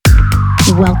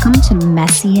Welcome to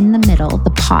Messy in the Middle, the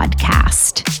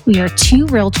podcast. We are two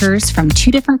realtors from two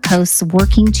different coasts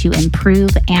working to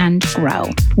improve and grow.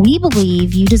 We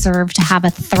believe you deserve to have a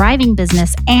thriving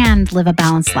business and live a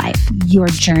balanced life. Your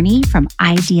journey from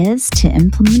ideas to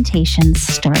implementation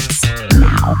starts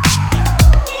now.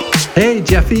 Hey,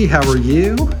 Jeffy, how are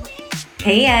you?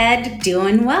 Hey, Ed.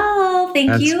 Doing well.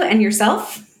 Thank you. And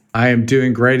yourself? I am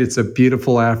doing great. It's a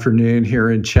beautiful afternoon here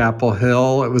in Chapel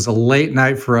Hill. It was a late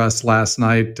night for us last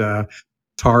night.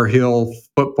 Tar Heel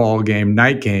football game,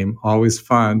 night game, always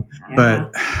fun. Yeah.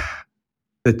 But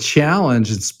the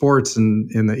challenge in sports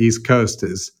in the East Coast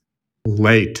is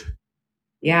late.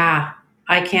 Yeah,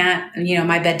 I can't.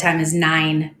 My bedtime is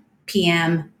 9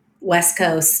 p.m. West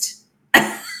Coast.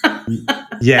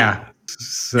 Yeah.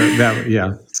 So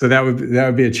that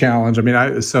would be a challenge. I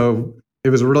mean, so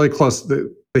it was really close.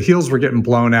 The Heels were getting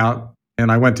blown out, and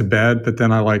I went to bed. But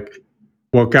then I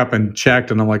woke up and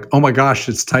checked, and I'm like, oh my gosh,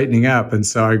 it's tightening up. And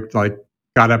so I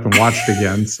got up and watched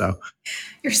again. So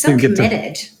you're so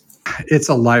committed. It's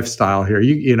a lifestyle here.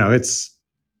 It's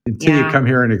until you come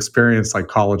here and experience like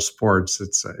college sports,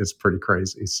 it's pretty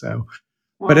crazy. So.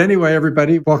 Wow. But anyway,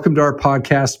 everybody, welcome to our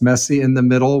podcast, Messy in the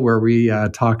Middle, where we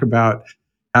talk about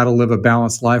how to live a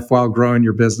balanced life while growing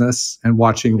your business and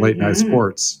watching late night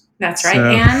sports. That's right.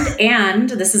 So, and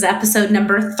this is episode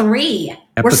number 3.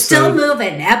 We're still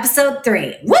moving. Episode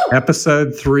 3. Woo!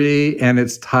 Episode 3, and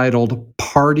it's titled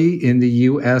Party in the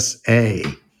USA.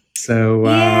 So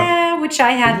which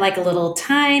I had like a little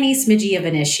tiny smidgy of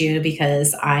an issue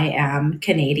because I am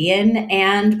Canadian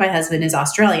and my husband is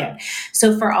Australian.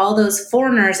 So for all those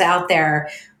foreigners out there,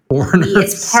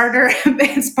 it's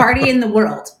party in the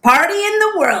world. Party in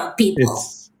the world, people.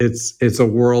 It's a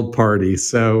world party.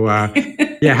 So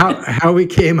how we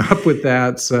came up with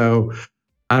that. So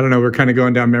I don't know. We're kind of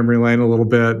going down memory lane a little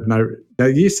bit.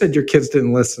 And you said your kids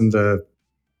didn't listen to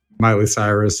Miley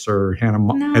Cyrus or Hannah.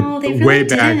 No, they really way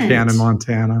back didn't. Hannah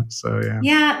Montana. So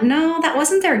yeah, no, that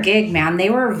wasn't their gig, man. They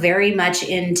were very much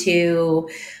into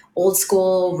old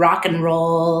school rock and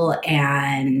roll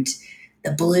and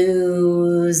the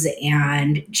blues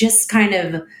and just kind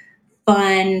of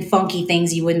fun, funky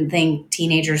things you wouldn't think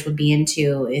teenagers would be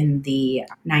into in the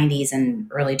 90s and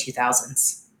early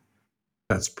 2000s.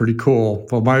 That's pretty cool.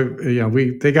 Well,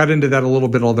 they got into that a little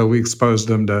bit, although we exposed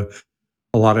them to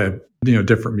a lot of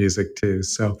different music too.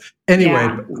 So anyway,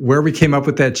 where we came up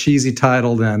with that cheesy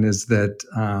title then is that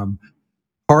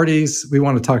parties. We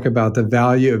want to talk about the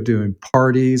value of doing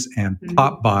parties and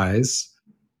pop buys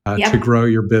to grow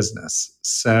your business.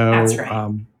 So that's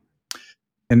right.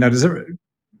 And now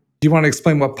do you want to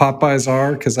explain what pop buys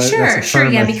are? Because sure,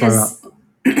 yeah, because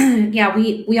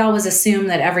we always assume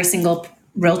that every single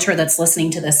realtor that's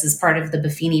listening to this is part of the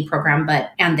Buffini program,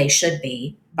 and they should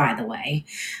be, by the way.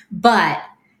 But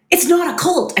it's not a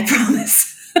cult, I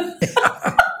promise.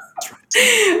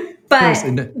 But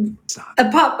a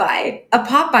pop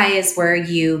buy is where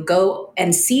you go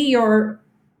and see your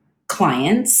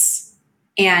clients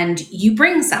and you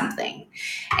bring something.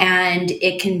 And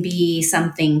it can be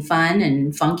something fun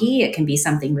and funky. It can be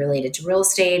something related to real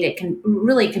estate. It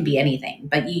can be anything,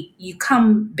 but you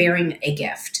come bearing a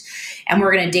gift, and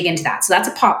we're going to dig into that. So that's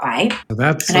a pop buy.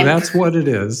 That's what it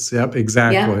is. Yep,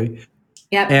 exactly.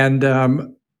 Yep. And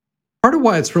part of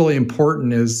why it's really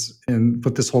important and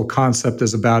what this whole concept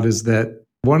is about is that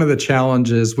one of the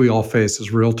challenges we all face as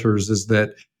realtors is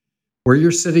that where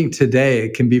you're sitting today,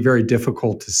 it can be very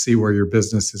difficult to see where your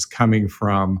business is coming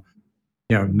from,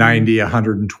 90,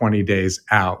 120 days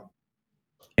out.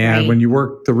 And when you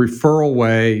work the referral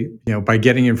way, by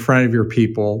getting in front of your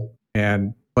people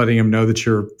and letting them know that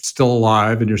you're still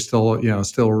alive and you're still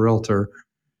a realtor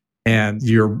and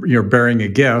you're bearing a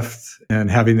gift and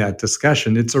having that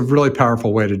discussion, it's a really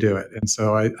powerful way to do it. And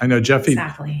so I know, Jeffy,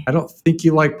 exactly. I don't think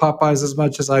you like pop buys as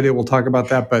much as I do. We'll talk about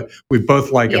that, but we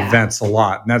both like events a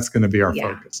lot, and that's going to be our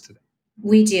focus today.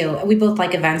 We do. We both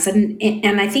like events. And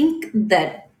I think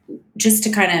that just to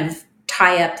kind of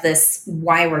tie up this,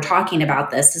 why we're talking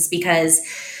about this is because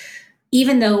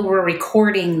even though we're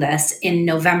recording this in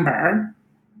November,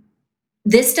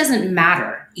 this doesn't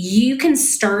matter. You can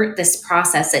start this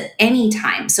process at any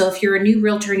time. So if you're a new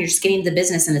realtor and you're just getting into the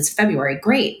business and it's February,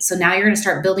 great. So now you're going to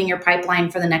start building your pipeline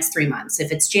for the next 3 months.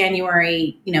 If it's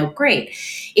January, great.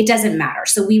 It doesn't matter.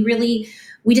 So we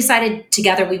decided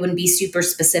together we wouldn't be super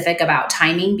specific about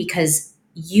timing because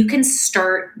you can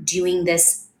start doing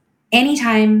this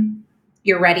anytime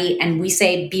you're ready. And we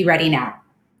say, be ready now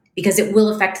because it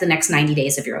will affect the next 90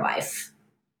 days of your life.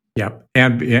 Yep.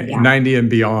 And 90 and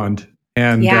beyond.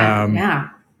 And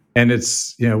and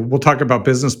it's, we'll talk about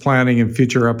business planning in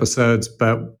future episodes,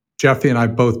 but Jeffy and I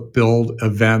both build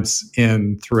events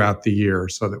in throughout the year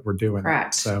so that we're doing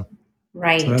Correct. that. So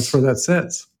right. That's where that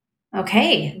sits.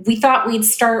 Okay. We thought we'd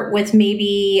start with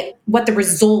maybe what the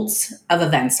results of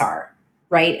events are,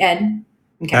 right, Ed?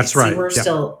 Okay. That's right. We're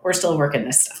still working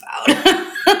this stuff out.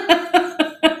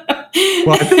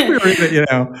 Well, I think we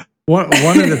were,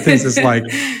 one of the things is like,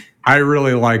 I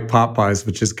really like pop buys,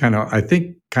 which is kind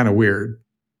of weird.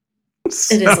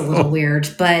 It is a little weird,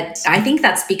 but I think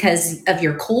that's because of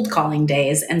your cold calling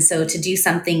days. And so to do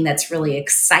something that's really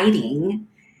exciting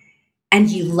and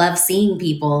you love seeing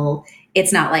people,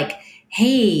 it's not like,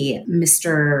 hey,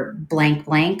 Mr. Blank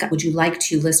Blank, would you like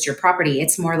to list your property?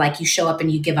 It's more like you show up and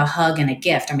you give a hug and a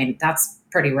gift. I mean, that's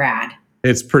pretty rad.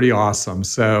 It's pretty awesome.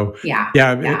 So yeah.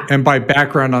 And by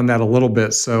background on that a little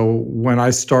bit. So when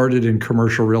I started in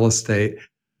commercial real estate,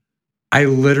 I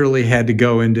literally had to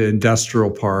go into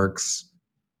industrial parks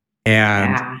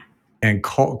and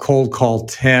cold call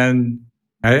 10.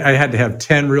 I had to have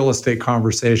 10 real estate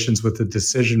conversations with the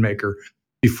decision maker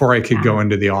before I could go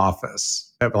into the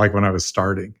office, like when I was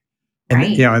starting. And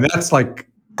and that's like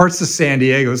parts of San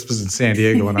Diego. This was in San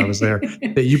Diego when I was there.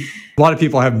 That a lot of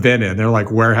people haven't been in. They're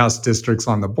like warehouse districts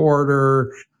on the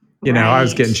border. I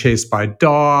was getting chased by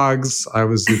dogs. I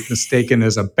was mistaken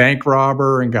as a bank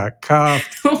robber and got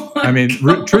cuffed. I mean,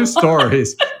 true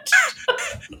stories.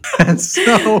 And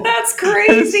so that's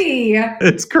crazy.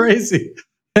 It's crazy.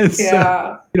 And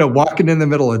so, walking in the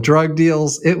middle of drug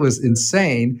deals, it was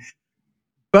insane.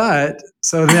 But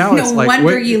so now it's like, no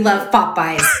wonder you love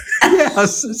Popeyes.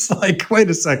 Yes, it's like, wait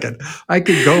a second. I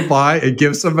could go by and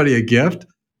give somebody a gift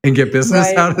and get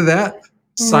business out of that.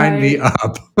 Sign me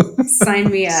up.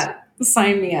 Sign me up.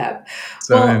 Sign me up.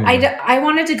 So well, anyway. I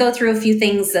wanted to go through a few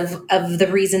things of the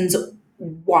reasons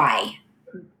why,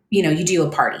 you do a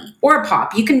party or a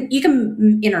pop. You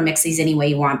can intermix these any way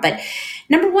you want. But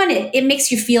number one, it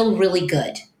makes you feel really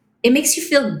good. It makes you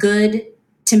feel good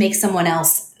to make someone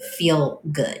else feel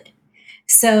good.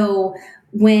 So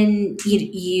when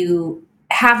you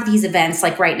have these events,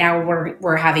 like right now we're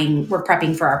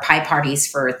prepping for our pie parties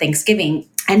for Thanksgiving.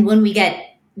 And when we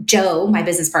get Joe, my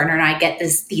business partner, and I get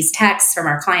these texts from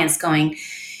our clients going,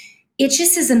 it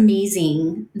just is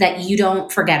amazing that you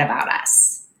don't forget about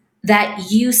us,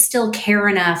 that you still care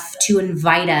enough to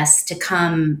invite us to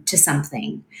come to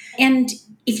something. And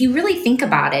if you really think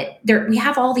about it, we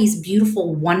have all these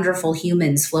beautiful, wonderful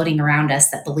humans floating around us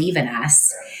that believe in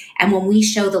us. And when we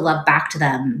show the love back to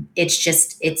them, it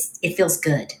feels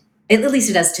good. At least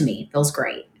it does to me. It feels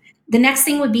great. The next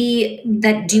thing would be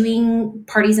that doing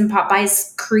parties and pop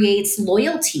buys creates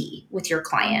loyalty with your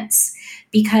clients,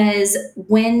 because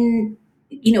when,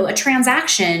 a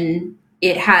transaction,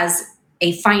 it has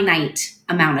a finite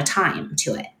amount of time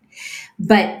to it.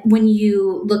 But when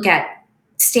you look at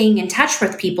staying in touch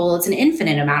with people, it's an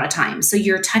infinite amount of time. So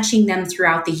you're touching them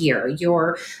throughout the year.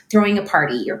 You're throwing a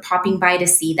party, you're popping by to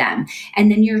see them,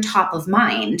 and then you're top of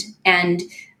mind. And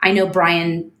I know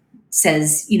Brian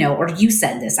says, or you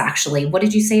said this actually. What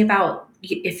did you say about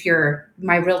if you're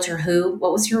my realtor who?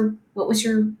 What was your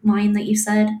line that you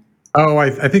said? Oh,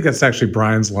 I think that's actually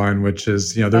Brian's line, which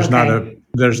is, there's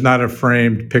not a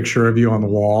framed picture of you on the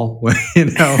wall.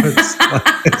 It's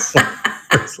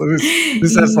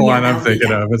that's the line I'm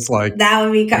thinking of. It's like that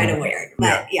would be kind of weird.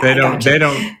 But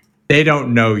they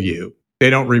don't know you. They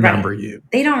don't remember you.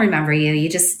 They don't remember you. You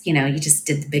just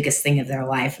did the biggest thing of their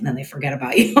life, and then they forget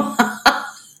about you.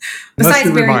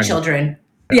 Besides married children.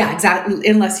 Yeah, exactly.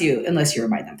 Unless you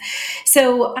remind them.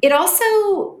 So it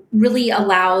also really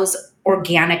allows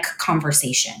organic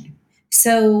conversation.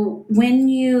 So when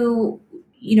you're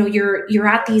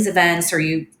at these events or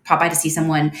you pop by to see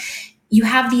someone, you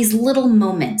have these little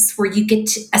moments where you get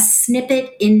a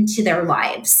snippet into their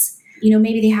lives.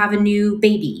 Maybe they have a new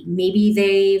baby. Maybe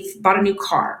they've bought a new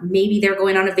car. Maybe they're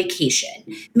going on a vacation.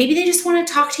 Maybe they just want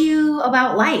to talk to you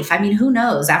about life. I mean, who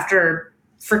knows? After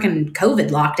freaking COVID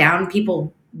lockdown,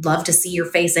 people love to see your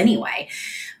face anyway.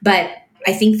 But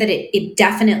I think that it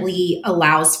definitely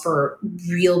allows for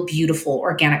real beautiful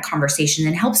organic conversation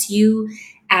and helps you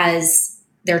as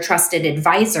their trusted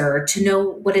advisor to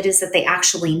know what it is that they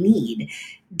actually need.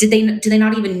 Do they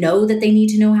not even know that they need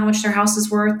to know how much their house is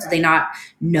worth? Do they not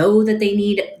know that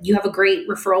you have a great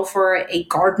referral for a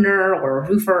gardener or a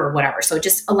roofer or whatever? So it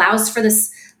just allows for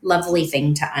this lovely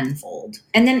thing to unfold.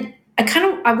 And then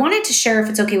I wanted to share, if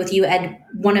it's okay with you, Ed,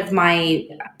 one of my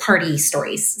party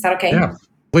stories. Is that okay? Yeah,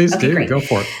 please do. Go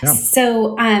for it. Yeah.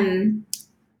 So I'm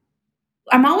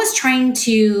always trying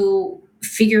to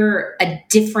figure a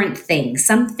different thing,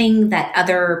 something that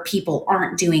other people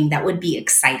aren't doing that would be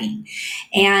exciting.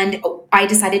 And I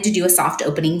decided to do a soft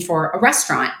opening for a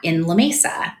restaurant in La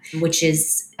Mesa, which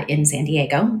is in San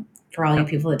Diego, for all you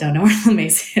people that don't know where La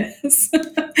Mesa is.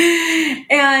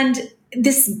 And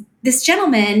this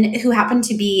gentleman who happened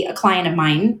to be a client of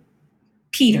mine,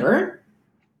 Peter,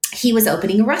 he was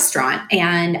opening a restaurant.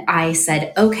 And I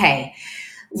said, okay,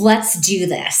 let's do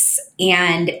this.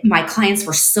 And my clients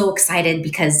were so excited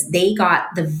because they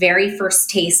got the very first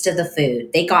taste of the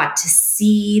food. They got to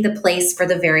see the place for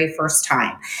the very first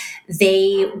time.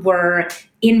 They were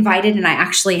invited, and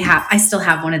I still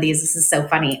have one of these. This is so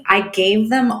funny. I gave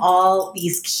them all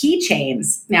these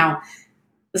keychains. Now,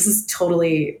 this is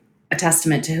totally a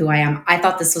testament to who I am. I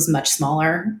thought this was much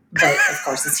smaller, but of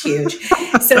course it's huge.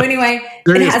 So anyway,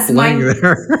 it has my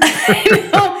I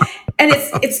know, and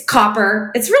it's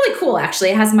copper. It's really cool, actually.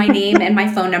 It has my name and my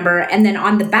phone number, and then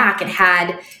on the back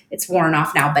it's worn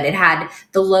off now, but it had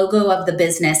the logo of the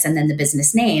business and then the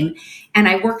business name. And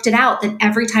I worked it out that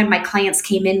every time my clients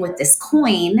came in with this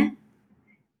coin,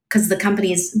 because the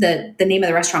company's the name of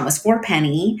the restaurant was 4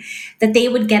 Penny, that they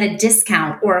would get a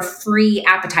discount or a free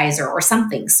appetizer or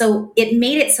something. So it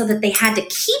made it so that they had to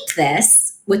keep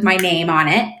this with my name on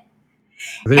it.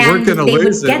 They weren't going to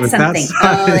lose it with something.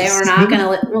 Oh, they were not going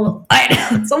to. Well,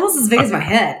 it's almost as big as my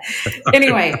head.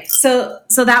 Anyway, so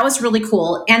that was really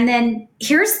cool. And then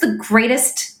here's the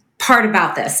greatest part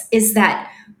about this is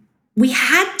that we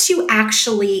had to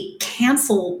actually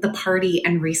cancel the party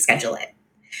and reschedule it.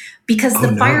 Because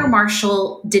the fire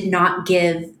marshal did not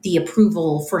give the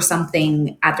approval for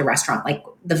something at the restaurant, like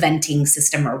the venting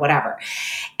system or whatever.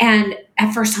 And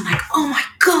at first I'm like, oh my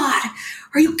God,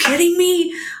 are you kidding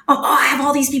me? Oh, I have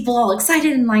all these people all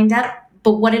excited and lined up.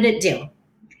 But what did it do?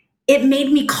 It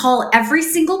made me call every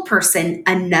single person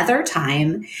another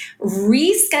time,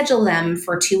 reschedule them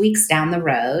for 2 weeks down the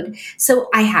road. So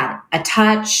I had a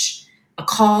touch, a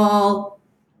call,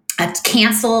 a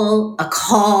cancel, a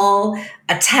call,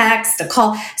 a text, a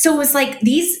call. So it was like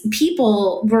these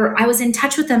people I was in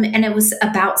touch with them, and it was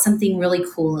about something really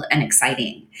cool and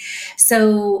exciting.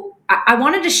 So I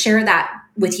wanted to share that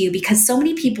with you because so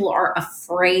many people are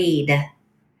afraid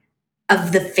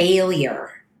of the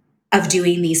failure of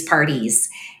doing these parties.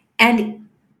 And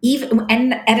Ed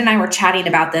and I were chatting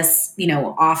about this,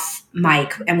 off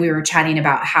mic, and we were chatting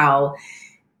about how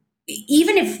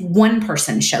even if one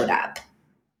person showed up,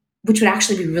 which would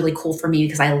actually be really cool for me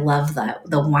because I love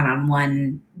the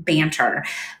one-on-one banter.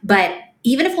 But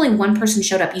even if only one person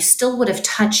showed up, you still would have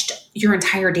touched your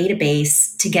entire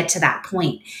database to get to that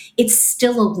point. It's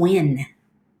still a win.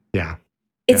 Yeah.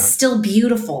 It's still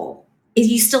beautiful.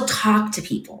 You still talk to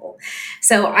people.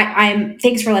 So I'm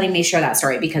thanks for letting me share that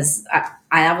story because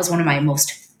that was one of my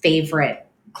most favorite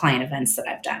client events that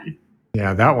I've done.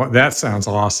 Yeah, that sounds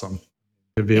awesome.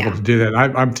 To be able to do that.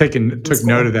 I took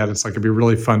note of that. It's like it'd be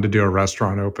really fun to do a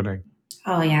restaurant opening.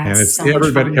 Oh yeah. And it's so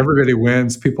everybody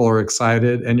wins. People are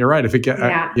excited. And you're right. If it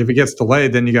gets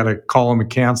delayed, then you got to call them and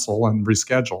cancel and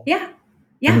reschedule. Yeah.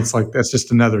 Yeah. And it's like, that's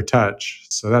just another touch.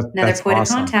 So that's point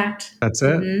awesome. of contact. That's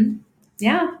it. Mm-hmm.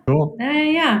 Yeah. Cool.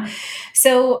 Yeah.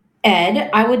 So Ed,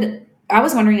 I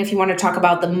was wondering if you want to talk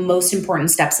about the most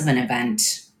important steps of an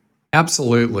event.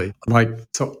 Absolutely.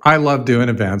 So I love doing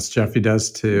events. Jeffy does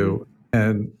too.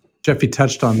 And Jeffy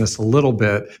touched on this a little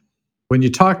bit. When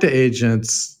you talk to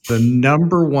agents, the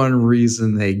number one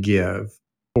reason they give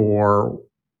for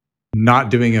not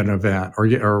doing an event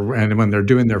and when they're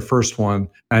doing their first one,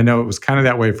 I know it was kind of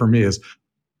that way for me, is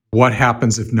what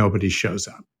happens if nobody shows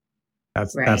up?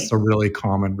 That's a really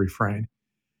common refrain.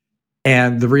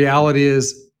 And the reality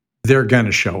is they're going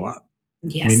to show up.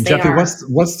 Yes, I mean, they Jeffy, are.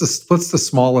 what's the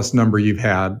smallest number you've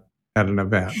had at an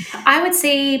event? I would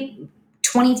say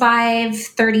 25,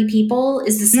 30 people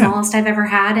is the smallest I've ever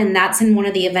had. And that's in one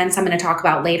of the events I'm going to talk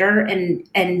about later.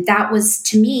 And that was,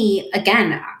 to me,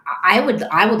 again, I would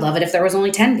love it if there was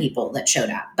only 10 people that showed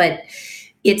up, but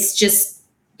it's just,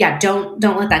 don't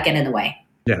let that get in the way.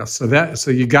 Yeah.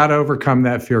 So you got to overcome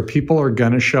that fear. People are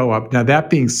going to show up. Now, that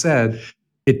being said,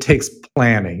 it takes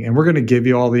planning, and we're going to give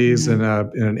you all these in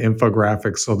an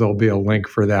infographic. So there'll be a link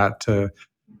for that to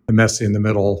the Messy in the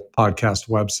Middle podcast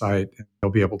website, and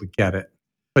you'll be able to get it.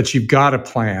 But you've got to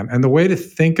plan. And the way to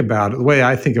think about it, the way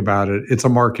I think about it, it's a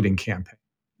marketing campaign.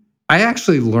 I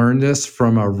actually learned this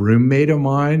from a roommate of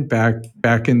mine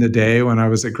back in the day when I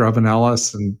was at Grubb &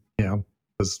 Ellis and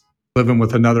was living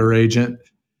with another agent.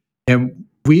 And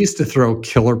we used to throw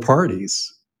killer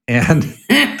parties. And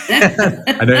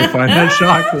I know you find that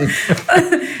shocking.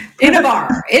 In a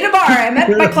bar. I met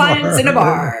my clients in a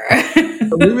bar.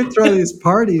 We would throw these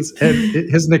parties, and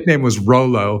his nickname was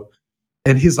Rolo.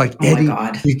 And he's like, Oh my Eddie,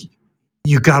 God.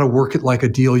 you got to work it like a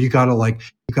deal. You got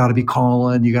to be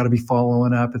calling, you got to be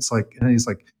following up. It's like, and he's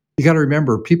like, you got to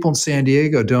remember, people in San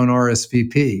Diego don't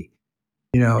RSVP.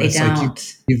 They It's don't. like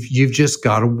you've just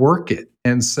got to work it.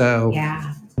 And so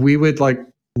Yeah. we would like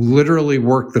literally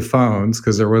work the phones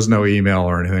because there was no email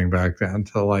or anything back then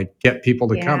to like get people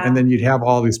to come. And then you'd have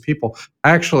all these people.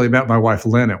 I actually met my wife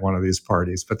Lynn at one of these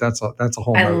parties, but that's a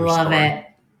whole I nother love story. it.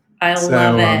 I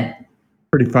love it.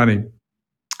 Pretty funny.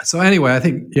 So anyway, I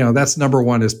think, that's number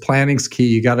one is planning's key.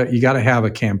 You gotta have a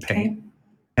campaign. Okay.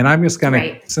 And I'm just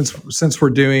gonna, since we're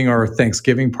doing our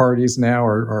Thanksgiving parties now,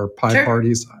 or pie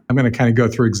parties, I'm gonna kind of go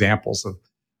through examples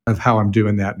of how I'm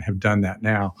doing that and have done that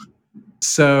now.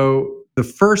 So the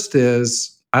first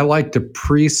is I like to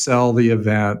pre-sell the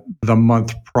event the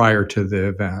month prior to the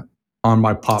event on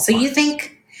my pop. So you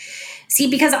think,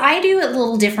 because I do it a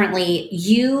little differently.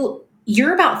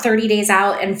 You're about 30 days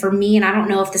out. And for me, and I don't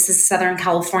know if this is a Southern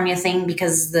California thing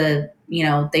because they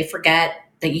forget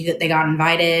that they got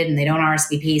invited and they don't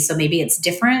RSVP. So maybe it's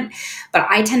different, but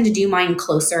I tend to do mine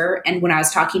closer. And when I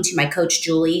was talking to my coach,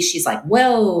 Julie, she's like,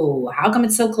 whoa, how come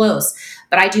it's so close?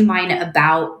 But I do mine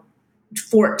about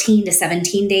 14 to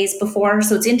 17 days before.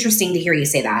 So it's interesting to hear you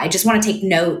say that. I just want to take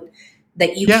note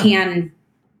that you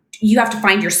have to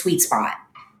find your sweet spot.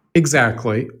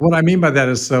 Exactly. What I mean by that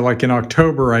is, so like in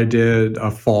October, I did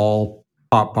a fall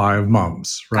pop by of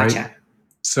mums, right? Gotcha.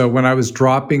 So when I was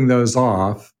dropping those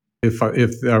off, if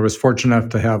I was fortunate enough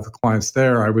to have the clients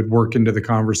there, I would work into the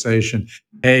conversation.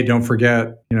 Hey, don't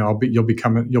forget, you'll be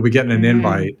getting an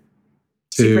invite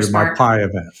to my pie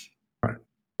event. Right.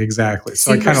 Exactly.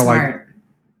 So Super I kind of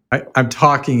like, I'm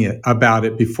talking about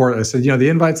it before. I said, the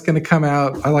invite's going to come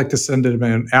out. I like to send it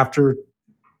in after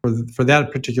for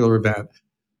that particular event.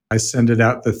 I send it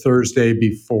out the Thursday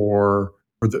before,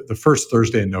 or the first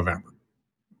Thursday in November.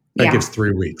 That gives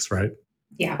 3 weeks, right?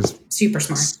 Yeah, super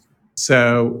smart.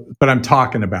 So, but I'm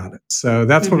talking about it. So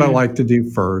that's what I like to do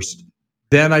first.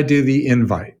 Then I do the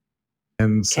invite.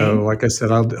 And so, like I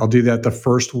said, I'll do that the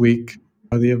first week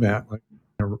of the event, like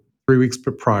 3 weeks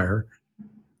prior.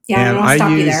 Yeah, and I'll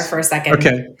stop you there for a second.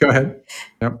 Okay, go ahead.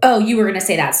 Yep. Oh, you were going to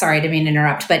say that. Sorry, I didn't mean to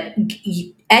interrupt. But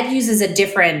Ed uses a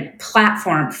different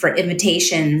platform for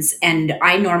invitations, and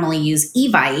I normally use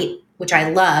Evite, which I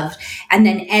loved. And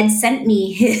then Ed sent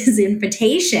me his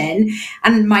invitation,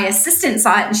 and my assistant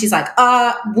saw it, and she's like,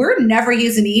 we're never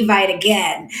using Evite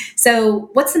again.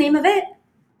 So what's the name of it?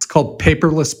 It's called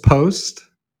Paperless Post.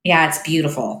 Yeah, it's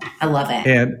beautiful. I love it.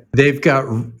 And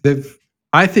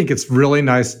I think it's really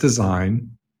nice design.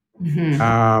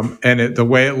 Mm-hmm. And the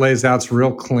way it lays out is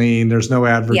real clean. There's no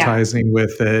advertising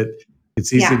with it.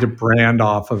 It's easy to brand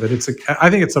off of it.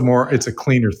 I think it's a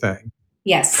cleaner thing.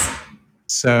 Yes.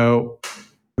 So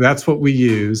that's what we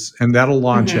use, and that'll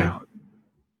launch out.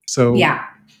 So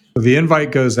the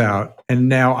invite goes out, and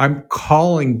now I'm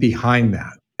calling behind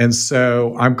that. And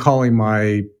so I'm calling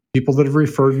my people that have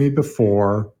referred me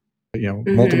before,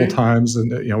 multiple times,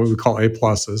 and what we call A+.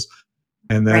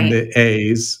 And then the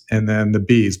A's, and then the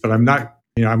B's. But I'm not,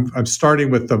 I'm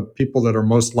starting with the people that are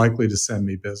most likely to send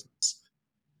me business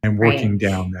and working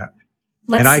down that.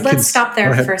 Let's stop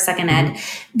there for a second, Ed,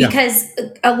 because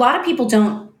a lot of people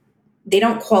don't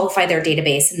qualify their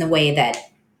database in the way that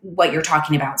what you're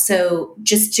talking about. So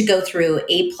just to go through,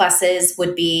 A+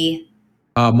 would be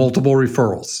multiple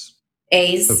referrals.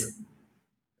 A's, so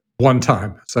one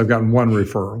time. So I've gotten one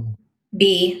referral.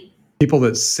 B, people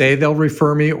that say they'll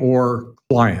refer me, or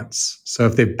clients. So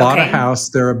if they bought a house,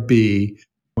 they're a B.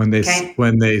 When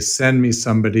they send me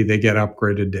somebody, they get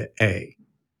upgraded to A.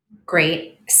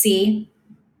 Great. C.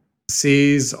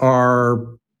 C's are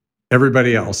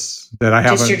everybody else that I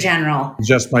haven't. Just your general.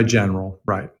 Just my general,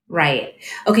 right. Right.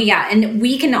 Okay, yeah. And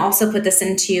we can also put this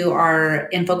into our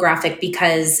infographic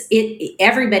because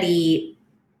everybody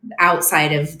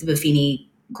outside of the Buffini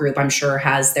group, I'm sure,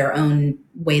 has their own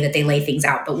way that they lay things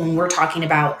out. But when we're talking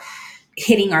about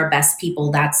hitting our best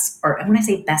people, or when I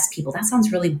say best people, that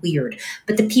sounds really weird,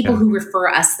 but the people who refer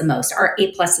us the most are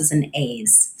A+ and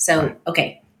A's. So,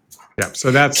 okay. Yeah.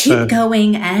 So that's keep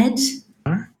going, Ed.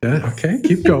 All right. Okay.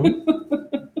 Keep going.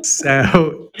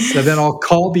 So then I'll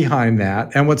call behind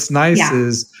that. And what's nice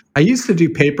is I used to do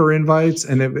paper invites,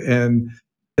 and then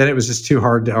it was just too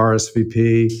hard to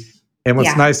RSVP. And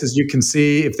what's nice is you can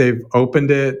see if they've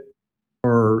opened it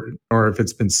or if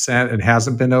it's been sent and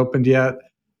hasn't been opened yet.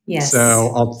 Yes.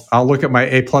 So I'll look at my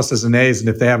A+ and A's, and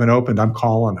if they haven't opened, I'm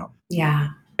calling them. Yeah.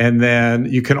 And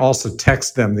then you can also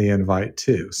text them the invite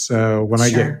too. So when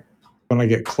I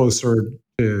get closer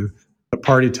to the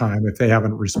party time, if they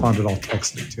haven't responded, I'll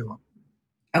text it to them.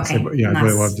 Okay. I'd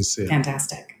really love to see it.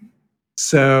 Fantastic.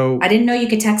 So I didn't know you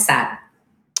could text that.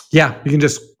 Yeah, you can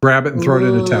just grab it and throw it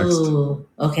in a text. Ooh,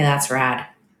 okay, that's rad.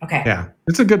 Okay. Yeah,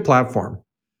 it's a good platform.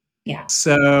 Yeah.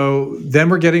 So then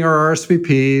we're getting our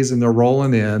RSVPs and they're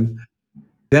rolling in.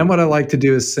 Then what I like to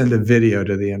do is send a video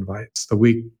to the invites the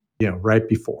week, right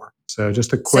before. So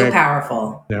just a So quick,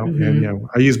 powerful. and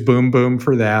I use Boom Boom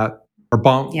for that, or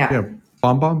Bomb, Yeah.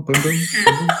 Bomb Bomb, Boom Boom,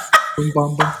 Boom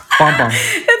Bomb Bomb, Bomb Bomb.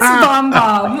 It's Bomb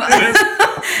Bomb.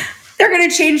 They're going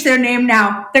to change their name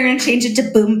now. They're going to change it to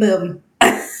Boom Boom.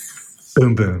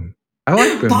 Boom Boom. I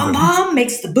like Boom Bomb Boom. Bomb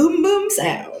makes the boom boom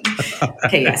sound.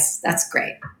 Okay, yes, that's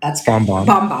great. That's great. Bomb Bomb.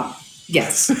 Bomb Bomb.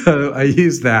 Yes. So I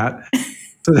use that.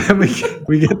 So then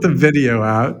we get the video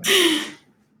out.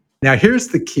 Now here's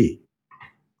the key.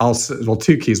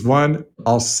 Two keys. One,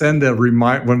 I'll send a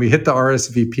remind when we hit the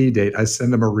RSVP date. I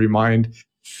send them a remind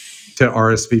to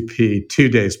RSVP 2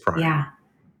 days prior. Yeah.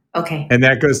 Okay. And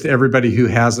that goes to everybody who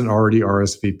hasn't already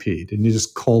RSVP'd. And you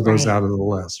just cull those out of the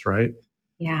list, right?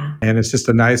 Yeah. And it's just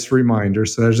a nice reminder.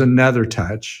 So there's another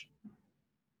touch.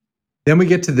 Then we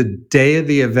get to the day of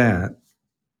the event.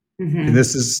 Mm-hmm. And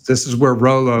this is where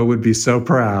Rolo would be so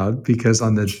proud, because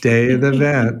on the day of the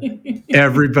event,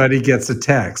 everybody gets a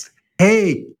text.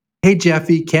 Hey,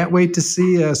 Jeffy, can't wait to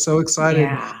see you. So excited.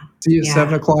 Yeah. See you at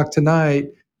 7:00 tonight.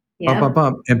 Yep. Bump,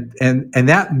 bump, bump. And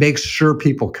that makes sure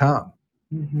people come.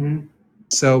 Mm-hmm.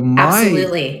 So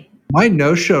my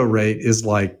no-show rate is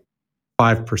like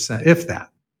 5%, if that.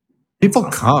 People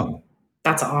come.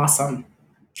 That's awesome.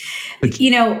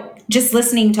 Just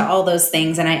listening to all those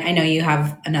things, and I know you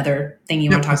have another thing you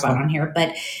want to talk about on here,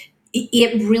 but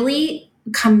it really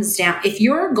comes down, if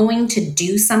you're going to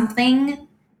do something,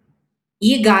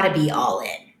 you got to be all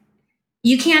in.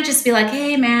 You can't just be like,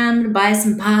 hey, man, I'm going to buy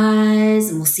some pies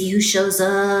and we'll see who shows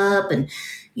up and,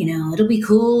 it'll be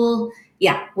cool.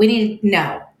 Yeah, you need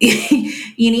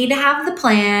to have the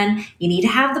plan, you need to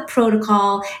have the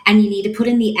protocol, and you need to put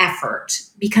in the effort,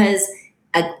 because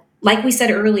like we said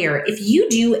earlier, if you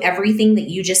do everything that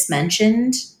you just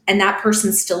mentioned and that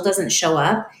person still doesn't show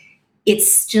up,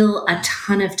 it's still a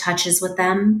ton of touches with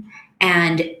them,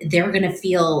 and they're going to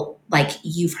feel like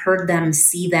you've heard them,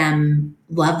 see them,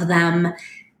 love them.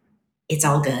 It's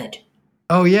all good.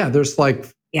 Oh, yeah. There's like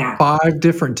 5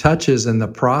 different touches in the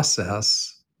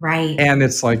process. Right. And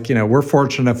it's like, we're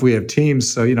fortunate if we have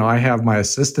teams. So, I have my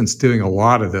assistants doing a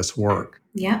lot of this work.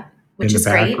 Yeah, which is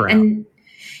great. And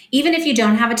even if you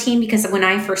don't have a team, because when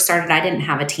I first started, I didn't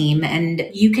have a team, and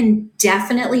you can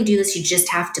definitely do this. You just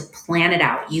have to plan it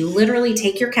out. You literally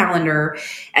take your calendar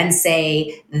and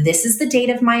say, this is the date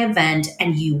of my event,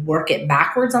 and you work it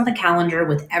backwards on the calendar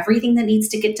with everything that needs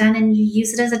to get done, and you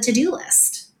use it as a to-do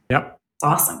list. Yep. It's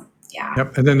awesome. Yeah.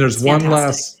 Yep. And then there's one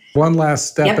last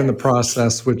step in the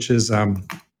process, which is, on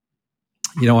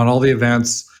all the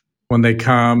events, when they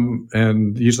come,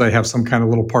 and usually I have some kind of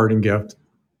little parting gift,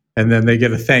 and then they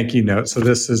get a thank you note. So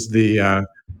this is the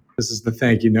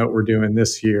thank you note we're doing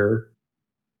this year.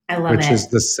 I love it. Which is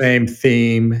the same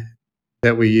theme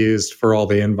that we used for all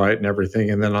the invite and everything.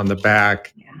 And then on the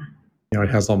back, it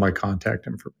has all my contact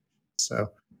information. So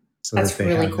that's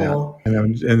really cool. That.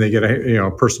 And they get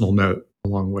a personal note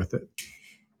along with it.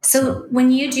 So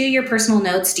when you do your personal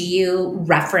notes, do you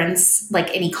reference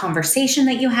like any conversation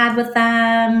that you had with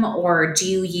them, or do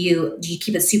you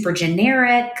keep it super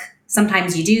generic?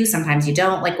 Sometimes you do, sometimes you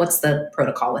don't. Like, what's the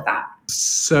protocol with that?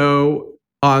 So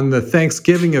on the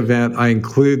Thanksgiving event, I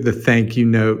include the thank you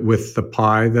note with the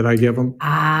pie that I give them.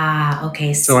 Ah,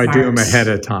 okay. So I do them ahead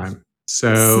of time.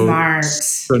 So smart.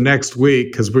 So next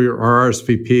week, because our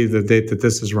RSVP, the date that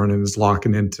this is running, is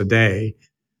locking in today.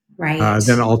 Right.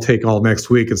 Then I'll take all next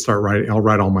week and start writing. I'll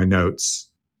write all my notes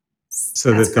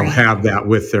so that they'll have that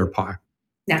with their pie.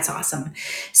 That's awesome.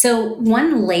 So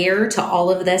one layer to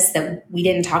all of this that we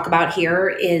didn't talk about here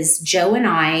is Joe and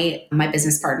I, my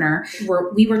business partner,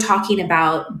 we were talking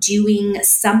about doing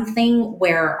something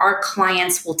where our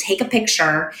clients will take a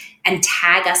picture and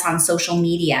tag us on social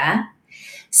media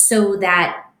so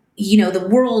that the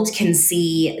world can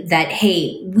see that,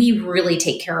 hey, we really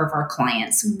take care of our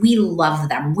clients. We love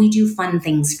them. We do fun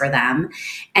things for them,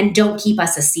 and don't keep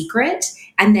us a secret.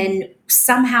 And then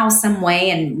somehow, some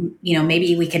way, and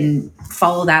maybe we can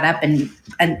follow that up in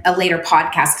a later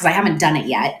podcast, because I haven't done it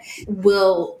yet.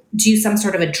 We'll do some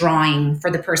sort of a drawing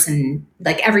for the person.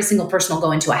 Like every single person will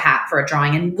go into a hat for a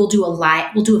drawing, and we'll do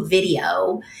a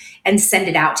video and send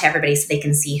it out to everybody so they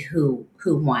can see who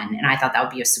won. And I thought that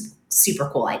would be a super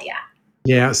cool idea.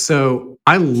 Yeah. So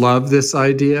I love this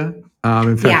idea.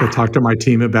 In fact, I talked to my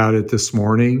team about it this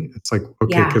morning. It's like,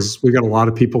 okay, because we got a lot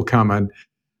of people coming.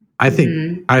 I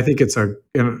think it's a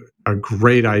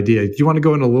great idea. Do you want to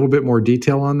go into a little bit more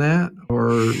detail on that,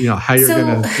 or how you're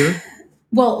going to do it?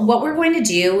 Well, what we're going to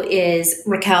do is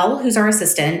Raquel, who's our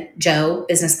assistant, Joe,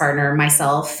 business partner,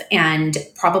 myself, and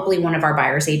probably one of our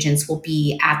buyer's agents will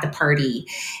be at the party.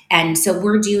 And so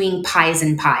we're doing pies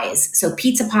and pies. So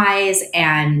pizza pies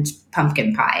and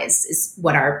pumpkin pies is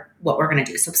what we're going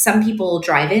to do. So some people will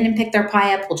drive in and pick their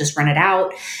pie up. We'll just run it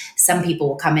out. Some people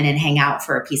will come in and hang out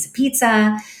for a piece of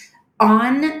pizza.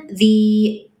 On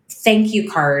the thank you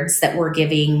cards that we're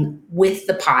giving with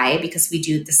the pie, because we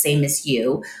do the same as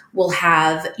you, we'll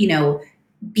have,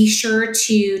 be sure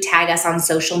to tag us on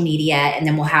social media, and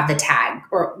then we'll have the tag,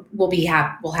 or we'll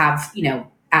have,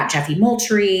 at Jeffy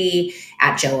Moultrie,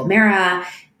 at Joe O'Mara,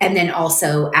 and then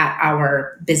also at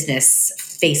our business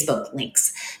Facebook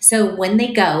links. So when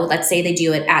they go, let's say they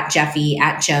do it at Jeffy,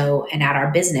 at Joe, and at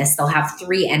our business, they'll have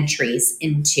 3 entries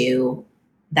into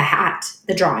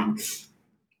the drawing,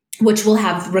 which we'll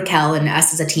have Raquel and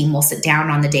us as a team will sit down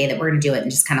on the day that we're going to do it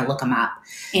and just kind of look them up.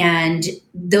 And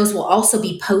those will also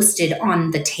be posted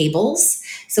on the tables.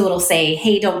 So it'll say,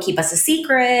 hey, don't keep us a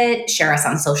secret, share us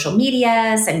on social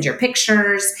media, send your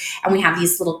pictures. And we have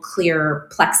these little clear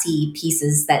plexi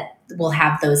pieces that will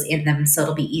have those in them. So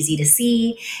it'll be easy to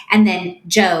see. And then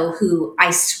Joe, who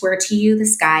I swear to you,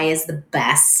 this guy is the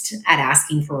best at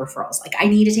asking for referrals. Like, I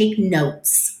need to take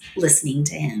notes listening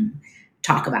to him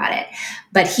talk about it.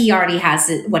 But he already has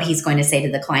what he's going to say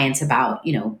to the clients about,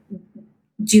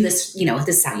 do this,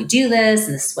 this is how you do this,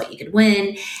 and this is what you could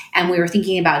win. And we were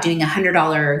thinking about doing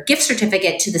 $100 gift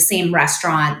certificate to the same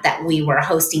restaurant that we were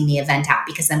hosting the event at,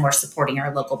 because then we're supporting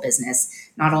our local business,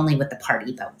 not only with the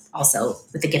party, but also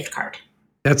with the gift card.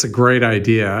 That's a great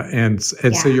idea. And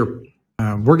so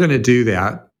we're going to do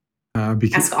that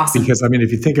because, that's awesome. Because,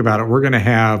 if you think about it, we're going to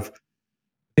have,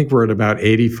 I think we're at about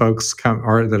 80 folks that have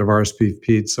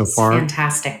RSVP'd so far.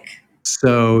 Fantastic.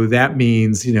 So that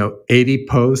means, 80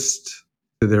 posts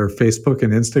to their Facebook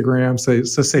and Instagram. So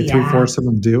say 3/4 of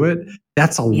them do it.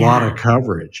 That's a lot of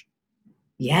coverage.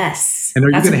 Yes. And are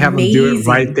you going to have them do it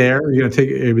right there? Are you going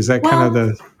to is that kind of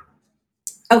the...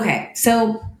 Okay.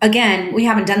 So again, we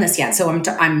haven't done this yet. So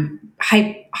I'm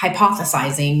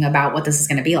hypothesizing about what this is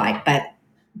going to be like. But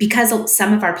because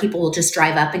some of our people will just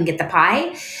drive up and get the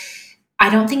pie, I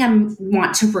don't think I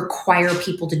want to require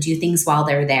people to do things while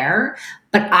they're there,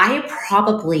 but I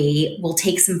probably will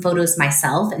take some photos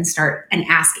myself and start and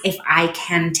ask if I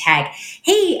can tag,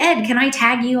 hey, Ed, can I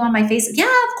tag you on my Facebook? Yeah,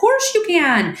 of course you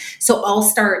can. So I'll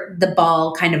start the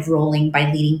ball kind of rolling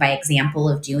by leading by example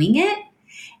of doing it.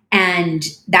 And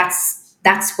that's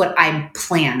what I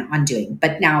plan on doing.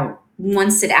 But now,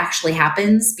 once it actually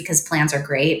happens, because plans are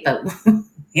great, but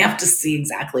you have to see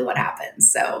exactly what happens.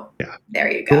 So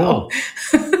there you go.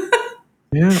 Cool.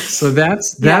 Yeah. So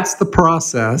that's the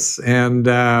process. And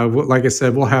like I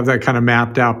said, we'll have that kind of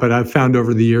mapped out, but I've found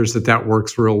over the years that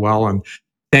works real well. And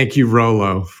thank you,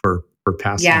 Rolo, for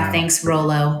passing that out. Thanks,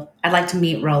 Rolo. I'd like to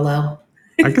meet Rolo.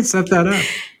 I can set that up.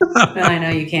 I know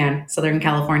you can. Southern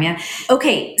California.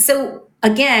 Okay. So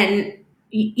again,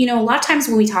 a lot of times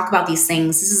when we talk about these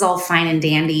things, this is all fine and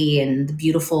dandy and the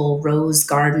beautiful rose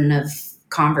garden of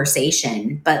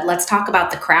conversation, but let's talk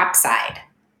about the crap side,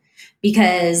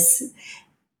 because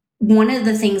one of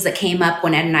the things that came up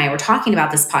when Ed and I were talking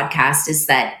about this podcast is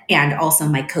that, and also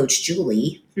my coach,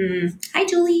 Julie, hi,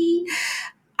 Julie,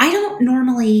 I don't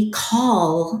normally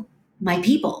call my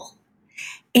people.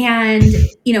 And,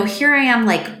 here I am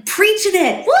like preaching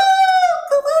it. Woo!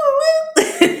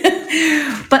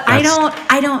 But I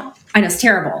know it's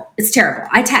terrible. It's terrible.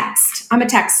 I text. I'm a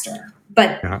texter.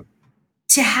 But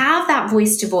to have that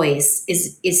voice to voice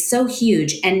is so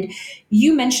huge. And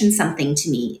you mentioned something to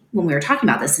me when we were talking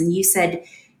about this, and you said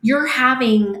you're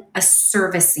having a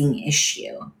servicing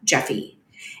issue, Jeffy.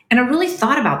 And I really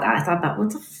thought about that. I thought about,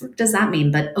 what the frick does that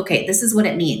mean? But okay, this is what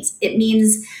it means. It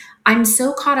means I'm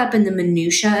so caught up in the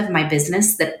minutia of my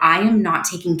business that I am not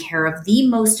taking care of the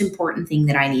most important thing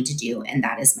that I need to do, and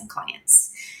that is my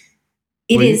clients.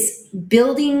 It is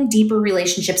building deeper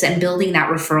relationships and building that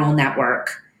referral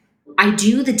network. I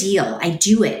do the deal. I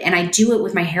do it. And I do it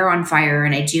with my hair on fire,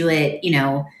 and I do it,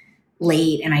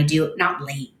 late, and I do it not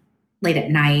late at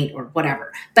night or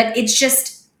whatever. But it's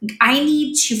just, I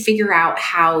need to figure out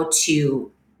how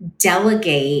to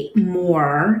delegate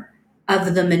more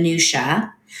of the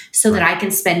minutia so that I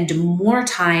can spend more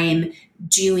time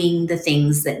doing the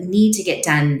things that need to get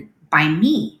done by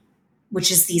me,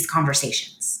 which is these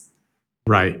conversations.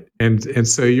 Right. And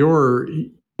so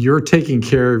you're taking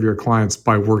care of your clients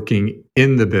by working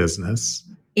in the business.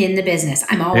 In the business.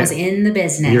 I'm always in the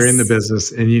business. You're in the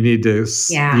business, and you need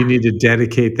to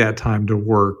dedicate that time to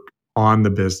work on the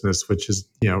business, which is,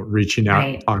 reaching out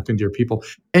and talking to your people.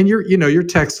 And you're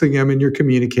texting them, and you're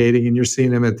communicating, and you're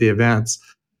seeing them at the events.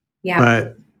 Yeah.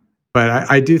 But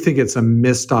I do think it's a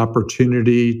missed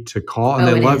opportunity to call, and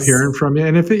Oh, they it love hearing is. from you.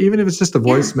 And even if it's just a Yeah.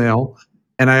 voicemail,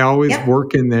 and I always Yep.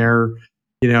 work in there,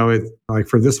 like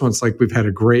for this one, it's like we've had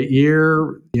a great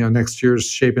year. Next year's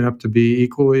shaping up to be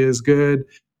equally as good.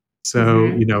 So,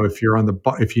 Mm-hmm. if you're on the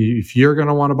if you're going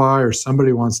to want to buy or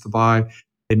somebody wants to buy,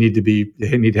 they need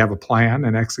to have a plan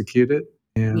and execute it.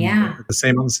 And Yeah. the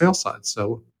same on the sales side.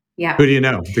 So, who Yep. do you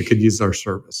know that could use our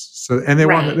service? So, and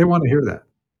Right. they want to hear that.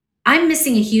 I'm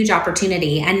missing a huge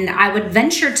opportunity, and I would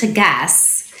venture to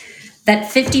guess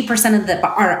that 50% of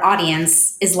our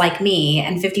audience is like me,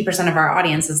 and 50% of our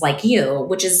audience is like you,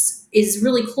 which is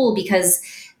really cool, because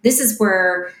this is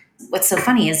where what's so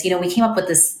funny is, we came up with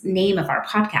this name of our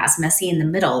podcast, Messy in the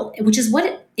Middle, which is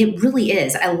what it really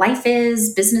is. Life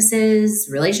is, businesses,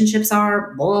 relationships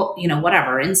are, well,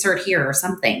 whatever, insert here or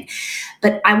something.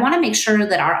 But I want to make sure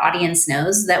that our audience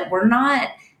knows that we're not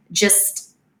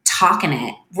just talking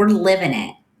it, we're living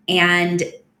it. And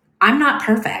I'm not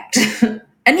perfect.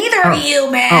 And neither are Oh,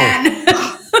 you, man.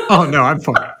 oh no, I'm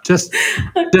fine. Just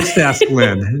ask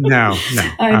Lynn. No,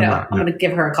 I I'm know. not. I'm No. going to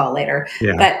give her a call later.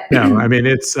 Yeah, But no. I mean,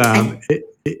 it's I,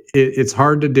 it's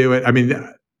hard to do it. I mean,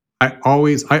 I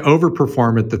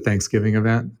overperform at the Thanksgiving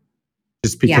event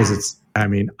just because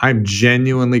yeah, I'm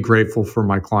genuinely grateful for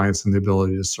my clients and the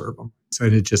ability to serve them. So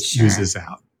it just sure. oozes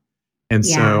out. And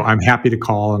so Yeah, I'm happy to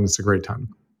call, and it's a great time.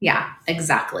 yeah,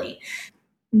 exactly.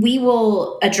 We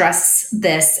will address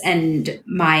this and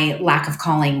my lack of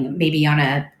calling maybe on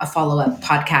a follow-up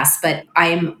podcast, but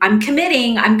I'm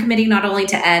committing not only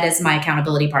to Ed as my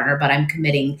accountability partner, but I'm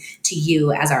committing to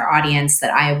you as our audience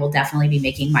that I will definitely be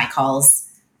making my calls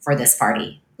for this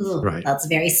party. Ugh, Right. that's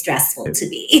very stressful to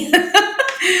me.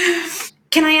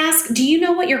 Can I ask, do you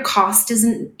know what your cost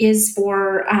is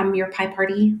for your pie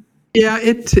party? Yeah,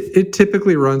 it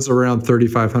typically runs around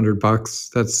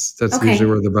 $3,500. That's usually Okay.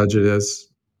 where the budget is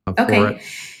for Okay. it.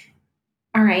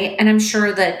 All right. And I'm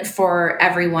sure that for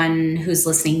everyone who's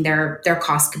listening, their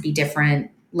cost could be different,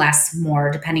 less,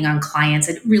 more, depending on clients.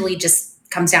 It really just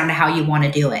comes down to how you want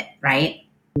to do it, right?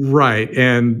 Right.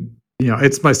 And,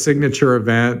 it's my signature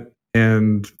event.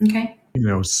 And, Okay.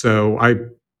 so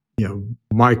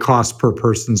my cost per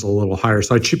person's a little higher.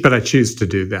 So but I choose to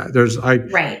do that.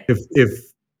 Right.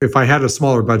 If I had a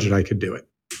smaller budget, I could do it.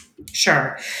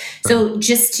 Sure. So, So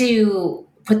just to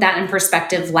put that in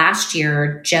perspective, last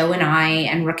year, Joe and I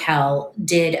and Raquel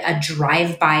did a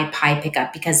drive-by pie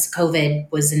pickup because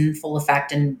COVID was in full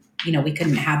effect, and, we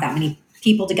couldn't have that many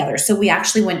people together. So we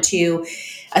actually went to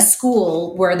a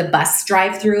school where the bus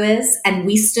drive-through is, and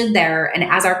we stood there, and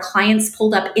as our clients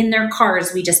pulled up in their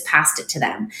cars, we just passed it to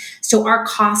them. So our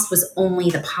cost was only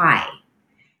the pie.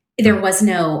 There right. was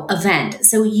no event.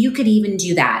 So you could even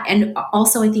do that. And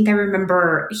also, I think I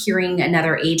remember hearing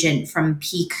another agent from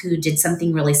Peak who did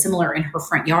something really similar in her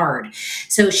front yard.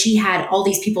 So she had all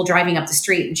these people driving up the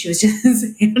street, and she was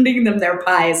just handing them their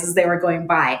pies as they were going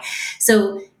by.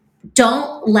 So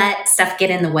don't let stuff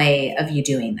get in the way of you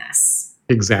doing this.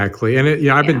 Exactly. And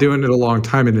I've been Yeah. doing it a long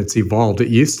time, and it's evolved. It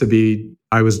used to be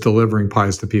I was delivering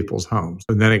pies to people's homes,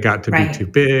 and then it got to be Right. too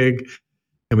big.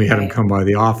 And we had them Right. come by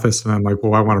the office, and I'm like,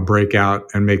 well, I want to break out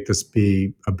and make this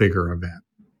be a bigger event.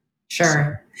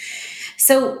 Sure.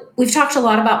 So we've talked a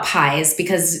lot about pies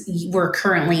because we're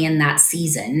currently in that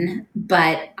season,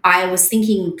 but I was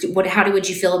thinking, how would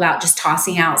you feel about just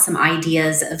tossing out some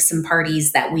ideas of some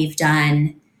parties that we've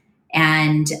done,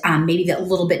 and maybe a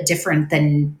little bit different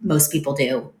than most people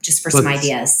do, just for some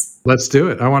ideas? Let's do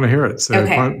it. I want to hear it. So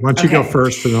Okay. why don't you go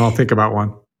first, and then I'll think about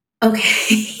one. Okay.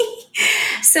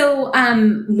 So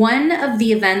one of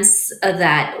the events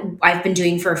that I've been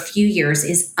doing for a few years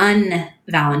is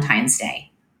Un-Valentine's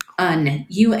Day.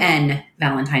 UN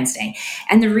Valentine's Day.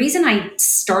 And the reason I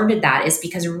started that is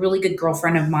because a really good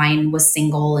girlfriend of mine was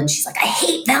single, and she's like, I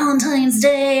hate Valentine's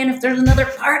Day. And if there's another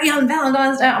party on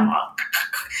Valentine's Day, I'm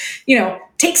like,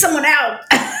 take someone out.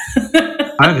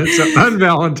 It's on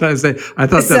Valentine's Day. I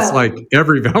thought that's like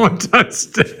every Valentine's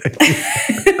Day.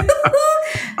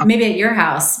 Maybe at your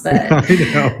house, but I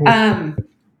know.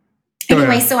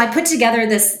 Anyway, so I put together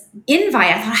this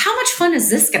invite. I thought, how much fun is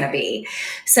this going to be?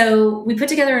 So we put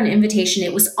together an invitation.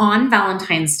 It was on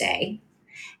Valentine's Day,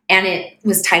 and it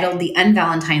was titled the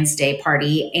Un-Valentine's Day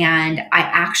Party. And I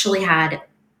actually had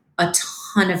a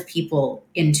ton of people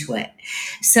into it.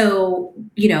 So,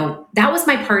 that was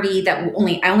my party that I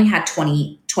only had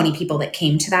 20 people that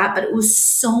came to that, but it was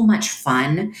so much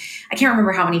fun. I can't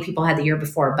remember how many people had the year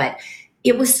before, but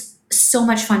it was so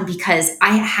much fun because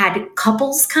I had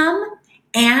couples come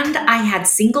and I had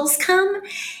singles come,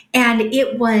 and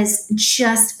it was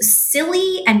just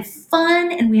silly and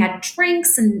fun, and we had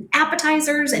drinks and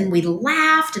appetizers, and we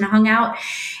laughed and hung out.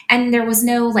 And there was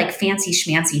no like fancy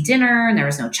schmancy dinner, and there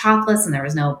was no chocolates, and there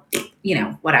was no,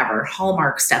 whatever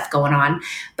Hallmark stuff going on.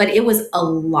 But it was a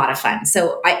lot of fun.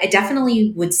 So I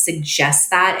definitely would suggest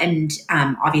that. And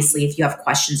obviously, if you have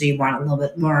questions or you want a little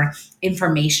bit more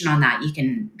information on that, you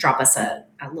can drop us a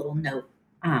little note.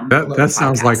 That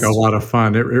sounds like a lot of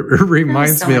fun. It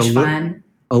reminds me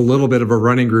a little bit of a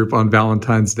running group on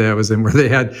Valentine's Day I was in,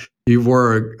 where you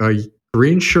wore a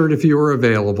green shirt if you were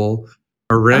available,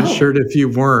 a red shirt if you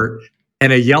weren't,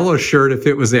 and a yellow shirt if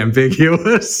it was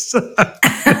ambiguous.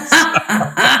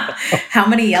 How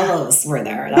many yellows were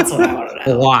there? That's what I want to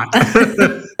know. A lot.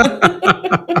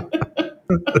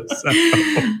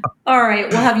 All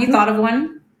right. Well, have you thought of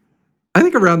one? I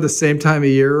think around the same time of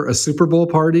year, a Super Bowl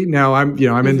party. Now I'm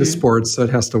into sports, so it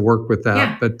has to work with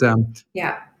that.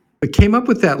 Yeah. But I came up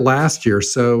with that last year.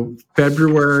 So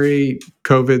February,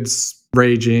 COVID's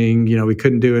raging. We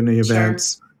couldn't do any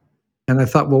events, and I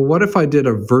thought, well, what if I did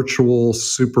a virtual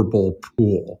Super Bowl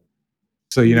pool?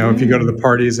 So if you go to the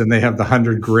parties and they have the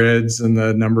 100 grids and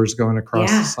the numbers going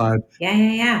across the side.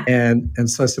 Yeah. And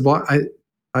so I said, well,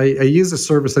 I use a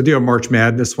service. I do a March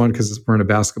Madness one because we're in a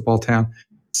basketball town.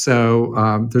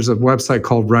 So there's a website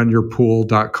called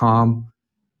runyourpool.com,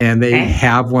 and they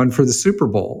have one for the Super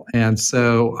Bowl. And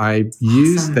so I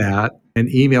used that and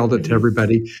emailed it to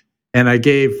everybody, and I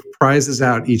gave prizes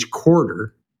out each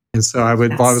quarter. And so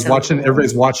everybody's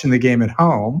watching the game at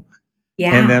home.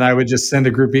 Yeah. And then I would just send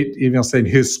a group email saying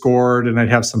who scored, and I'd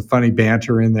have some funny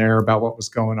banter in there about what was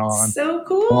going on. So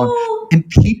cool. And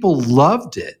people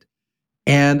loved it.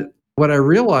 And what I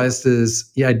realized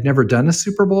is, I'd never done a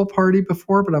Super Bowl party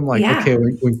before, but I'm like, okay,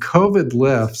 when COVID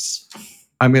lifts,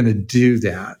 I'm going to do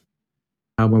that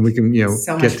when we can,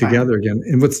 get together again.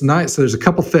 And what's nice, so there's a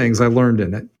couple things I learned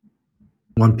in it.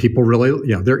 One, people really,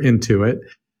 they're into it.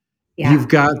 Yeah. You've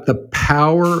got the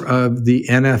power of the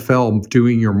NFL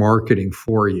doing your marketing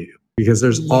for you, because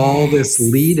there's all this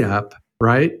lead up,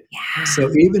 right? Yeah.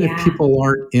 So even if people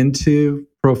aren't into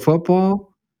pro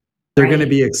football, they're going to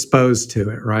be exposed to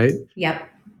it, right? Yep.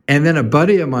 And then a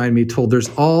buddy of mine told there's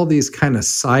all these kind of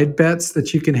side bets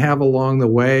that you can have along the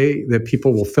way that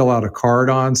people will fill out a card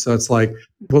on. So it's like,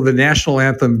 will the national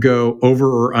anthem go over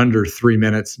or under 3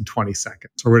 minutes and 20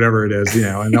 seconds or whatever it is,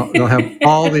 and they'll have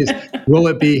all these, will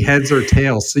it be heads or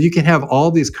tails? So you can have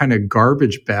all these kind of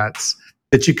garbage bets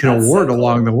that you can award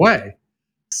along the way.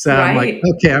 So I'm like,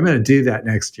 okay, I'm going to do that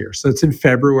next year. So it's in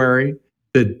February.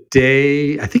 The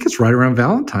day, I think it's right around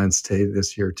Valentine's Day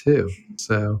this year too.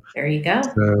 So there you go.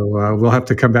 So we'll have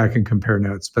to come back and compare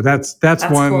notes. But that's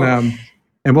one, cool.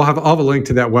 And we'll have a link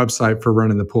to that website for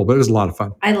running the pool. But it was a lot of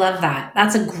fun. I love that.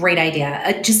 That's a great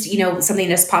idea. Just something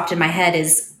just popped in my head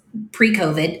is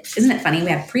pre-COVID. Isn't it funny? We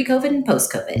have pre-COVID and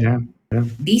post-COVID. Yeah.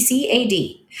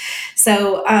 BCAD.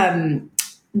 So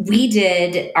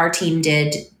our team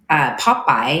did pop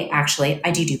by. Actually,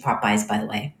 I do pop bys, by the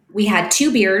way. We had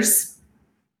 2 beers,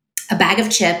 a bag of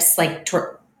chips,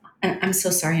 I'm so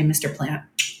sorry, Mr. Plant.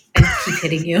 I keep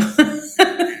hitting you.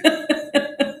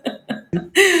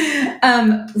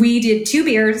 We did 2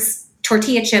 beers,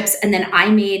 tortilla chips, and then I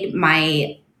made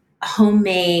my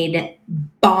homemade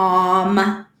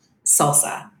bomb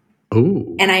salsa.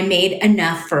 Ooh. And I made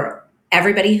enough for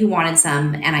everybody who wanted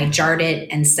some, and I jarred it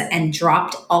and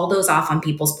dropped all those off on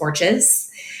people's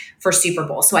porches for Super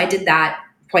Bowl. So I did that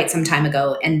quite some time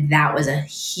ago, and that was a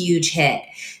huge hit.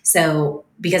 So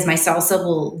because my salsa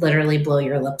will literally blow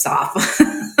your lips off.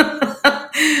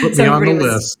 Put me on the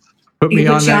list. Put you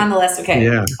on the list. Okay.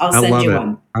 Yeah, I'll send you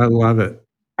one. I love it.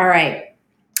 All right.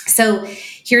 So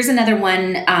here's another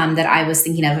one that I was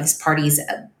thinking of as parties.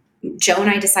 Joe and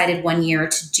I decided one year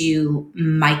to do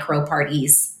micro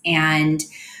parties. And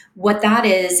what that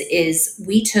is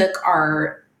we took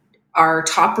our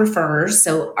top referrers,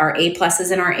 so our A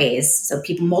pluses and our A's, so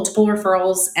people, multiple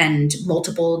referrals and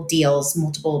multiple deals,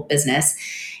 multiple business.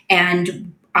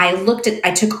 And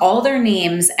I took all their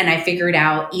names and I figured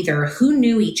out either who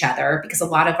knew each other, because a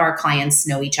lot of our clients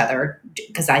know each other,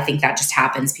 because I think that just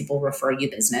happens. People refer you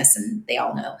business and they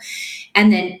all know.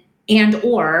 And then,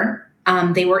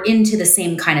 they were into the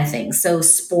same kind of thing. So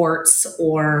sports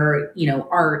or,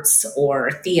 arts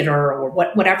or theater or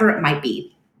whatever it might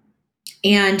be.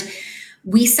 And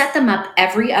we set them up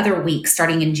every other week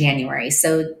starting in January.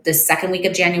 So the second week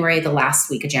of January, the last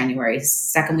week of January,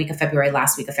 second week of February,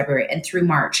 last week of February, and through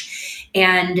March.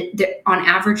 And on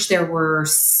average, there were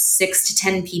 6 to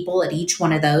 10 people at each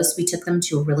one of those. We took them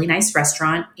to a really nice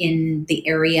restaurant in the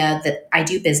area that I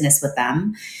do business with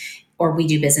them, or we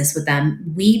do business with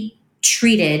them. We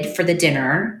treated for the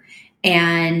dinner,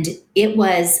 and it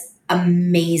was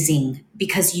amazing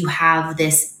because you have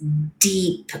this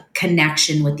deep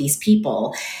connection with these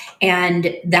people.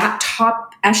 And that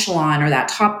top echelon or that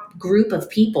top group of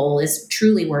people is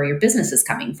truly where your business is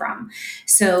coming from.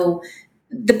 So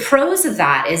the pros of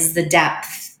that is the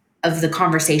depth of the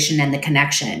conversation and the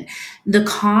connection. The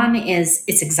con is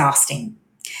it's exhausting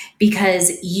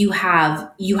because you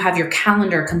have your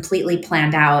calendar completely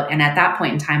planned out. And at that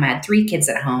point in time, I had 3 kids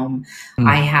at home.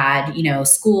 I had,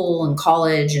 school and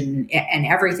college and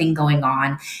everything going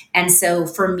on. And so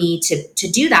for me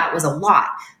to do that was a lot.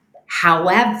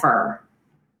 However,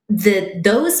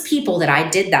 those people that I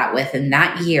did that with in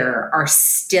that year are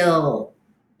still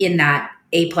in that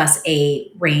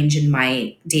A+A range in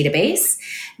my database.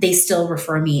 They still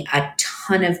refer me a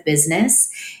ton of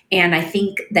business. And I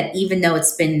think that even though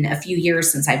it's been a few years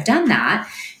since I've done that,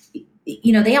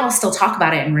 they all still talk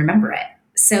about it and remember it.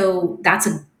 So that's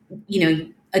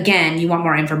again, you want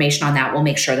more information on that, we'll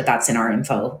make sure that that's in our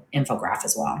infograph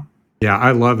as well. Yeah,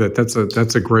 I love it. That's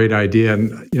a great idea.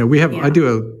 And, I do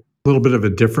a little bit of a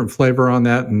different flavor on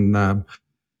that. And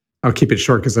I'll keep it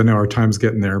short because I know our time's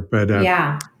getting there. But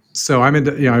so I'm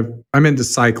into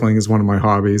cycling as one of my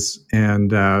hobbies.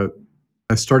 And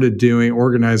I started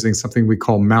organizing something we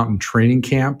call Mountain Training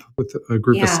Camp with a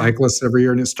group of cyclists every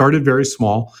year. And it started very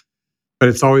small, but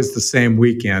it's always the same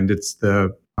weekend. It's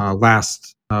the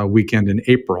last weekend in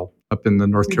April up in the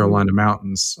North Carolina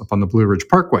mountains up on the Blue Ridge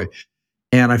Parkway.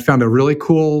 And I found a really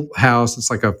cool house. It's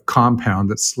like a compound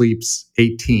that sleeps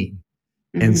 18.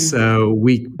 And so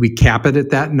we cap it at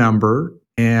that number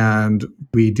and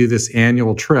we do this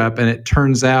annual trip. And it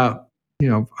turns out,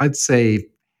 I'd say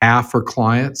half are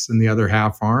clients and the other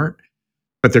half aren't,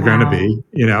 but they're going to be,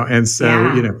 and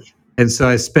so, and so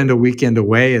I spend a weekend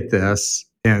away at this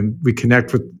and we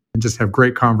connect with and just have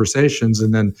great conversations.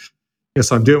 And then,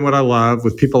 so I'm doing what I love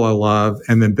with people I love.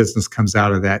 And then business comes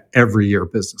out of that. Every year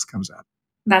business comes out.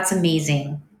 That's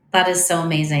amazing. That is so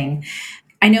amazing.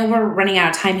 I know we're running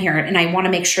out of time here and I want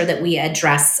to make sure that we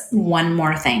address one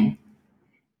more thing,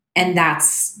 and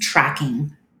that's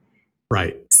tracking.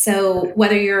 Right. So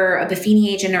whether you're a Buffini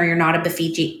agent or you're not a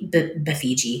Bafiji,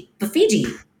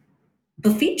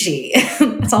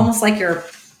 it's almost like you're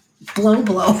blow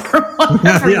or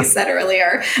whatever you said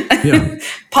earlier. Yeah.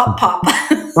 Pop.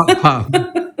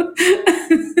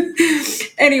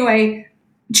 Anyway,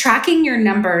 tracking your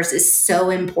numbers is so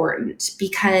important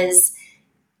because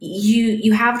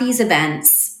you have these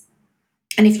events.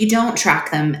 And if you don't track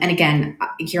them, and again,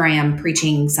 here I am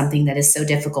preaching something that is so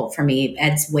difficult for me.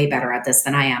 Ed's way better at this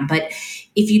than I am. But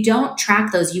if you don't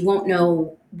track those, you won't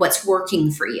know what's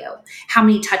working for you, how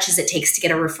many touches it takes to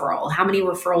get a referral, how many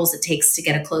referrals it takes to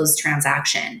get a closed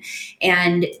transaction.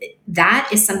 And that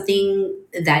is something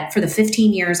that for the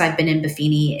 15 years I've been in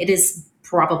Buffini, it is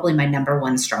probably my number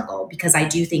one struggle because I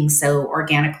do things so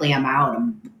organically. I'm out,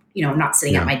 I'm not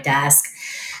sitting at my desk.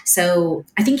 So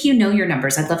I think your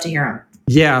numbers. I'd love to hear them.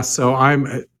 Yeah. So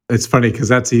it's funny because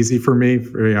that's easy for me.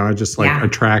 I just I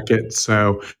track it.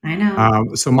 So I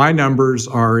know. So my numbers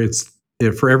are,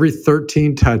 for every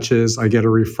 13 touches, I get a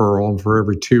referral. And for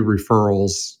every 2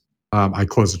 referrals, I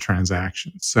close a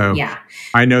transaction. So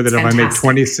I know that if I make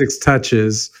 26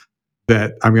 touches,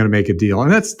 that I'm going to make a deal.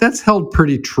 And that's held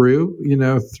pretty true,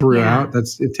 throughout.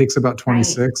 It takes about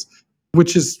 26,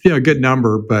 which is, a good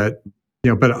number. But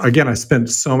again, I spent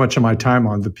so much of my time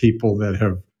on the people that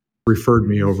have referred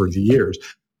me over the years.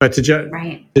 But to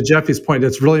Jeffy's point,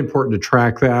 it's really important to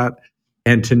track that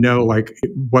and to know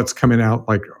what's coming out.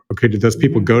 Okay, do those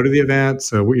people go to the event?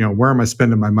 So where am I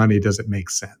spending my money? Does it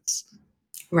make sense?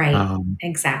 Right.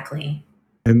 Exactly.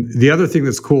 And the other thing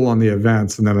that's cool on the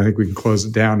events, and then I think we can close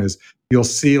it down, is you'll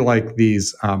see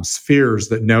these spheres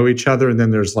that know each other, and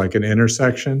then there's an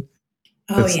intersection.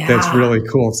 That's really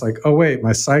cool. It's oh wait,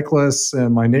 my cyclists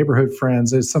and my neighborhood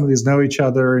friends, some of these know each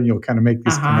other, and you'll kind of make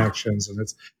these connections, and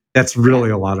that's really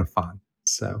a lot of fun.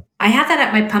 So I had that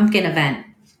at my pumpkin event.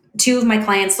 2 of my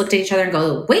clients looked at each other and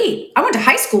go, "Wait, I went to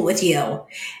high school with you,"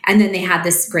 and then they had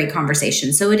this great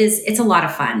conversation. So it's a lot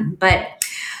of fun. But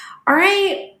all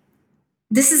right,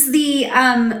 this is the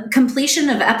completion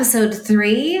of episode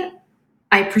 3.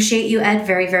 I appreciate you, Ed,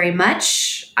 very, very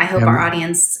much. I hope our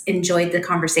audience enjoyed the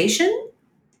conversation.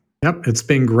 Yep, it's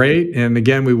been great. And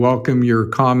again, we welcome your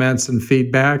comments and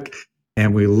feedback,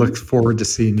 and we look forward to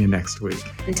seeing you next week.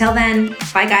 Until then,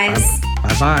 bye, guys.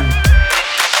 Bye-bye.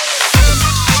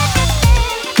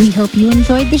 We hope you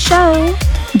enjoyed the show,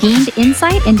 gained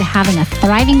insight into having a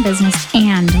thriving business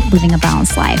and living a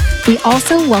balanced life. We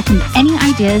also welcome any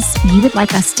ideas you would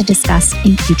like us to discuss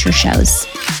in future shows.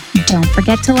 Don't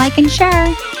forget to like and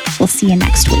share. We'll see you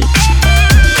next week.